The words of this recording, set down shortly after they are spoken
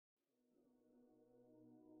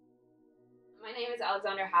My name is Alex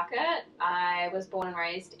Hackett. I was born and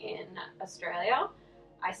raised in Australia.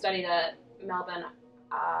 I studied at Melbourne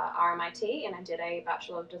RMIT and I did a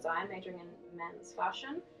Bachelor of Design majoring in men's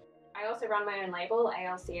fashion. I also run my own label,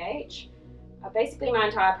 ALCH. Basically my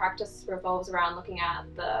entire practice revolves around looking at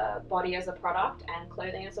the body as a product and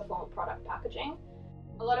clothing as a form of product packaging.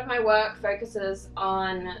 A lot of my work focuses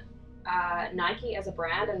on Nike as a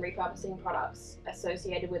brand and repurposing products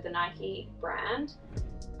associated with the Nike brand.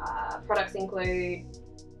 Products include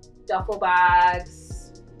duffel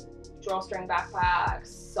bags, drawstring backpacks,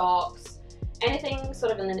 socks, anything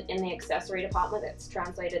sort of in the accessory department that's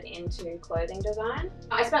translated into clothing design.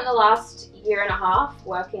 I spent the last year and a half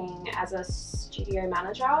working as a studio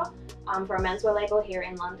manager for a menswear label here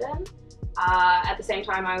in London. At the same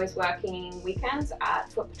time, I was working weekends at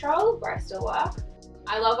Footpatrol, where I still work.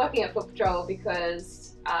 I love working at Footpatrol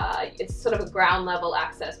because it's sort of a ground level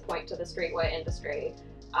access point to the streetwear industry.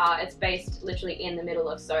 It's based literally in the middle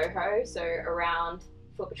of Soho, so around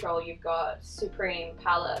Footpatrol you've got Supreme,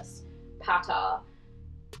 Palace, Pata,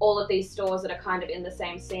 all of these stores that are kind of in the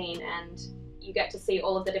same scene, and you get to see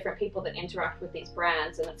all of the different people that interact with these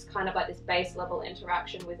brands, and it's kind of like this base level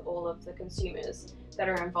interaction with all of the consumers that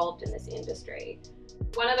are involved in this industry.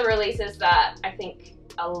 One of the releases that I think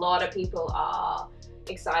a lot of people are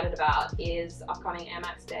excited about is upcoming Air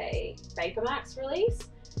Max Day Vapor Max release.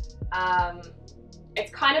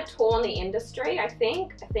 It's kind of torn the industry, I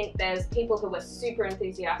think. I think there's people who are super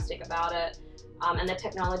enthusiastic about it and the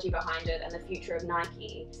technology behind it and the future of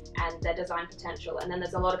Nike and their design potential. And then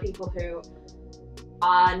there's a lot of people who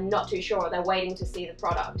are not too sure. They're waiting to see the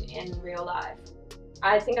product in real life.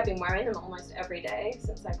 I think I've been wearing them almost every day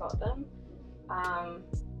since I got them.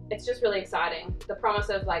 It's just really exciting. The promise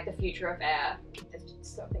of like the future of air is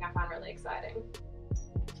something I find really exciting.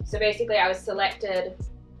 So basically I was selected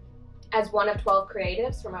as one of 12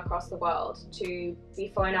 creatives from across the world to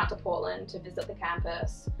be flown out to Portland to visit the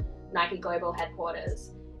campus, Nike Global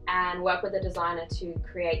headquarters, and work with a designer to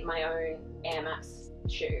create my own Air Max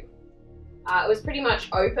shoe. It was pretty much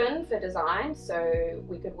open for design, so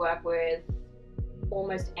we could work with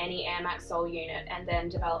almost any Air Max sole unit and then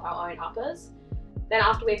develop our own uppers. Then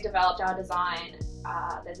after we've developed our design,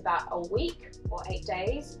 there's about a week or 8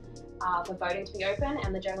 days for voting to be open,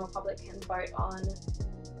 and the general public can vote on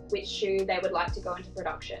which shoe they would like to go into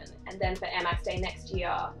production. And then for Air Max Day next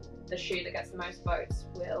year, the shoe that gets the most votes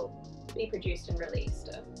will be produced and released.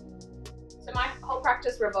 So my whole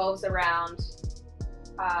practice revolves around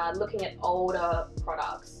looking at older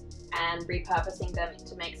products and repurposing them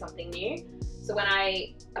to make something new. So when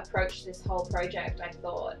I approached this whole project, I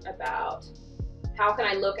thought about how can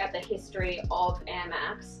I look at the history of Air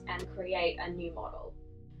Max and create a new model.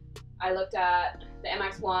 I looked at the Air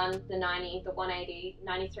Max 1, the 90, the 180,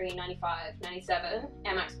 93, 95, 97,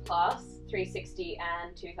 Air Max Plus, 360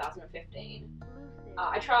 and 2015.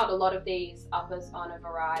 I trialed a lot of these uppers on a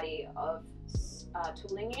variety of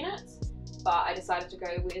tooling units, but I decided to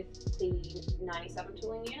go with the 97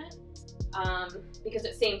 tooling unit because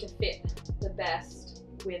it seemed to fit the best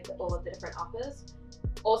with all of the different uppers.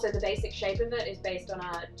 Also, the basic shape of it is based on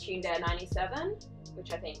a Tuned Air 97,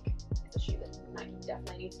 which I think is a shoe that Nike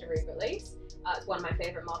definitely needs to re-release. It's one of my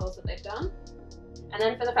favorite models that they've done. And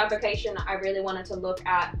then for the fabrication, I really wanted to look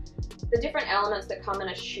at the different elements that come in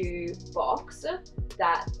a shoe box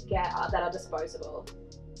that are disposable.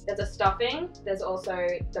 There's a stuffing, there's also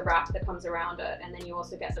the wrap that comes around it, and then you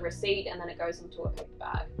also get the receipt, and then it goes into a paper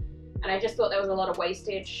bag. And I just thought there was a lot of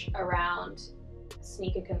wastage around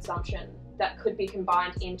sneaker consumption that could be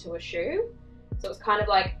combined into a shoe. So it was kind of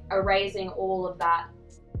like erasing all of that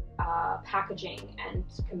packaging and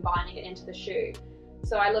combining it into the shoe.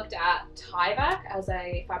 So I looked at Tyvek as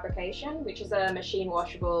a fabrication, which is a machine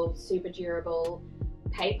washable, super durable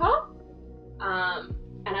paper. And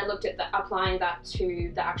I looked at applying that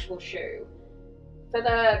to the actual shoe. For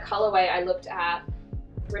the colorway, I looked at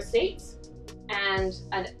receipts and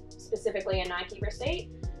specifically a Nike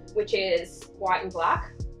receipt, which is white and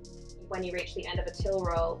black. When you reach the end of a till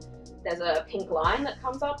roll, there's a pink line that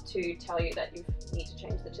comes up to tell you that you need to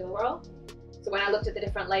change the till roll. So when I looked at the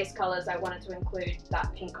different lace colors, I wanted to include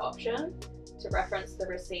that pink option to reference the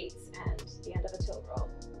receipts and the end of a till roll.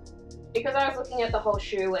 Because I was looking at the whole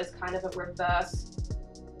shoe as kind of a reverse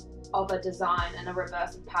of a design and a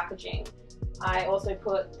reverse of packaging, I also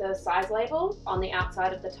put the size label on the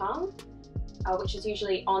outside of the tongue, which is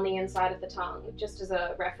usually on the inside of the tongue, just as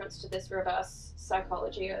a reference to this reverse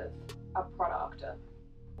psychology of a product.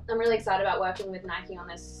 I'm really excited about working with Nike on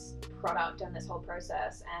this product and this whole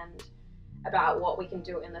process and about what we can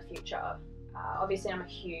do in the future. Obviously I'm a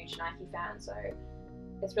huge Nike fan, so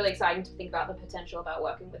it's really exciting to think about the potential about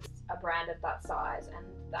working with a brand of that size and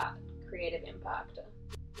that creative impact.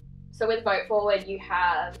 So with Vote Forward, you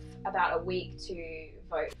have about a week to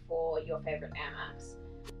vote for your favorite Air Max.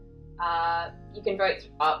 You can vote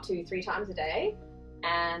up to 3 times a day,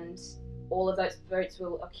 and all of those votes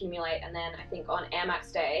will accumulate, and then I think on Air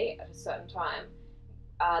Max Day at a certain time,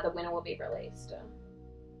 the winner will be released.